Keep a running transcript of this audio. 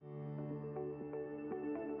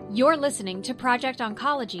You're listening to Project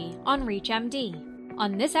Oncology on ReachMD.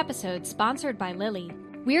 On this episode, sponsored by Lilly,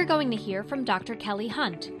 we're going to hear from Dr. Kelly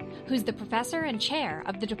Hunt, who's the professor and chair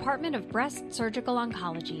of the Department of Breast Surgical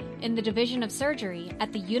Oncology in the Division of Surgery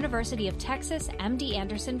at the University of Texas MD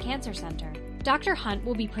Anderson Cancer Center. Dr. Hunt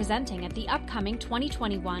will be presenting at the upcoming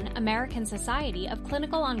 2021 American Society of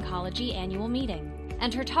Clinical Oncology annual meeting,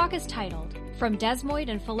 and her talk is titled, From Desmoid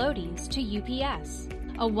and Phyllodes to UPS,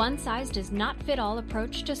 a one-size-does-not-fit-all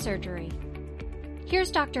approach to surgery.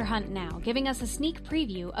 Here's Dr. Hunt now, giving us a sneak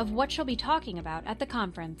preview of what she'll be talking about at the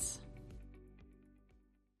conference.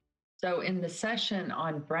 So in the session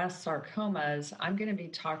on breast sarcomas, I'm going to be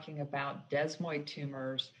talking about desmoid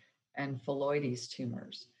tumors and phyllodes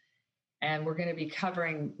tumors. And we're going to be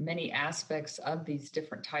covering many aspects of these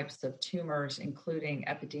different types of tumors, including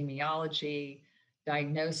epidemiology,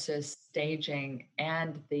 diagnosis, staging,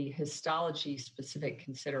 and the histology-specific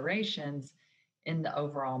considerations in the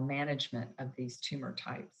overall management of these tumor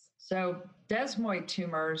types. So desmoid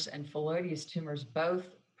tumors and phyllodes tumors both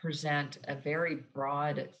present a very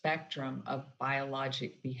broad spectrum of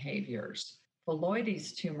biologic behaviors.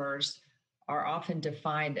 Phyllodes tumors are often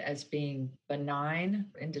defined as being benign,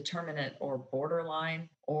 indeterminate, or borderline,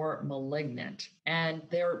 or malignant. And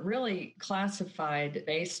they're really classified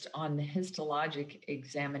based on the histologic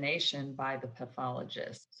examination by the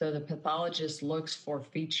pathologist. So the pathologist looks for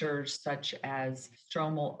features such as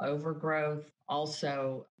stromal overgrowth,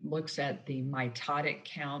 also looks at the mitotic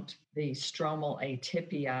count, the stromal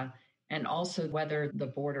atypia, and also whether the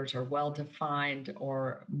borders are well-defined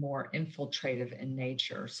or more infiltrative in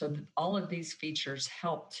nature. So all of these features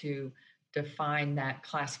help to define that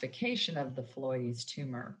classification of the phyllodes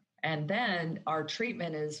tumor. And then our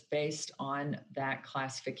treatment is based on that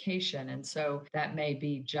classification. And so that may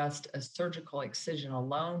be just a surgical excision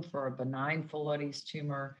alone for a benign phyllodes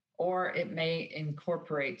tumor, or it may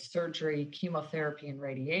incorporate surgery, chemotherapy, and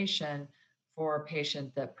radiation for a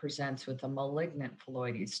patient that presents with a malignant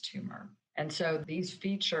phyllodes tumor. And so these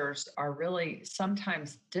features are really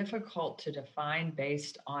sometimes difficult to define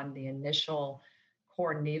based on the initial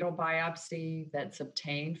core needle biopsy that's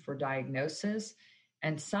obtained for diagnosis,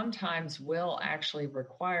 and sometimes will actually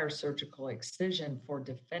require surgical excision for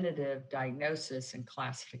definitive diagnosis and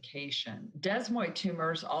classification. Desmoid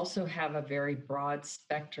tumors also have a very broad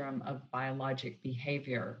spectrum of biologic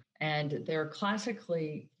behavior, and they're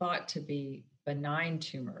classically thought to be benign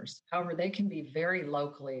tumors. However, they can be very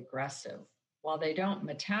locally aggressive. While they don't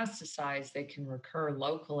metastasize, they can recur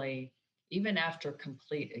locally even after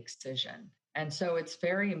complete excision. And so it's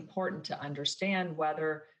very important to understand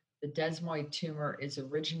whether the desmoid tumor is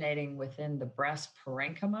originating within the breast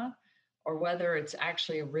parenchyma or whether it's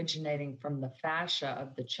actually originating from the fascia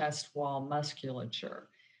of the chest wall musculature.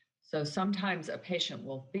 So sometimes a patient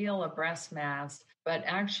will feel a breast mass, but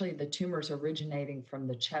actually the tumor's originating from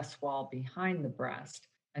the chest wall behind the breast.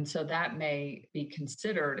 And so that may be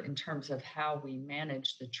considered in terms of how we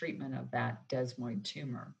manage the treatment of that desmoid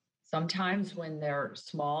tumor. Sometimes when they're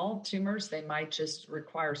small tumors, they might just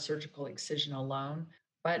require surgical excision alone.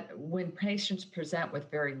 But when patients present with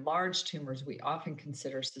very large tumors, we often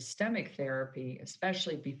consider systemic therapy,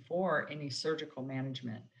 especially before any surgical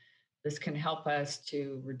management. This can help us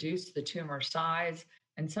to reduce the tumor size,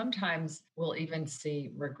 and sometimes we'll even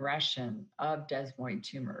see regression of desmoid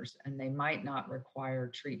tumors, and they might not require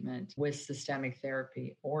treatment with systemic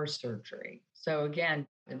therapy or surgery. So again,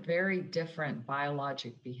 very different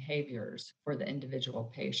biologic behaviors for the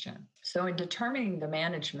individual patient. So in determining the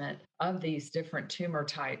management of these different tumor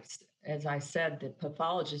types, as I said, the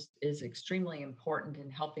pathologist is extremely important in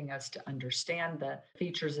helping us to understand the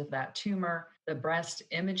features of that tumor. The breast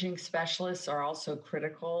imaging specialists are also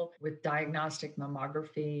critical with diagnostic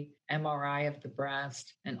mammography, MRI of the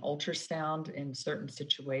breast, and ultrasound in certain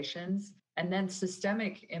situations. And then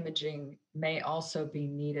systemic imaging may also be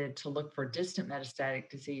needed to look for distant metastatic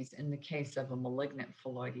disease in the case of a malignant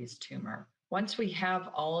phyllodes tumor. Once we have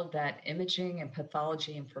all of that imaging and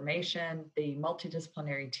pathology information, the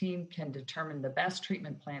multidisciplinary team can determine the best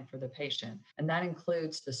treatment plan for the patient. And that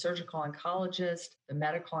includes the surgical oncologist, the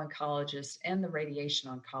medical oncologist, and the radiation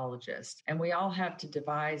oncologist. And we all have to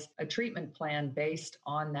devise a treatment plan based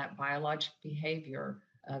on that biologic behavior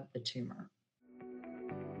of the tumor.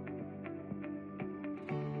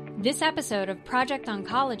 This episode of Project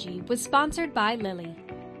Oncology was sponsored by Lilly.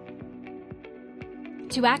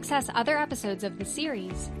 To access other episodes of the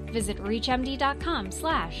series, visit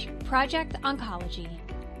reachmd.com/Project Oncology,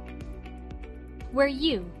 where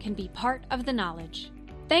you can be part of the knowledge.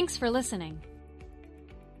 Thanks for listening.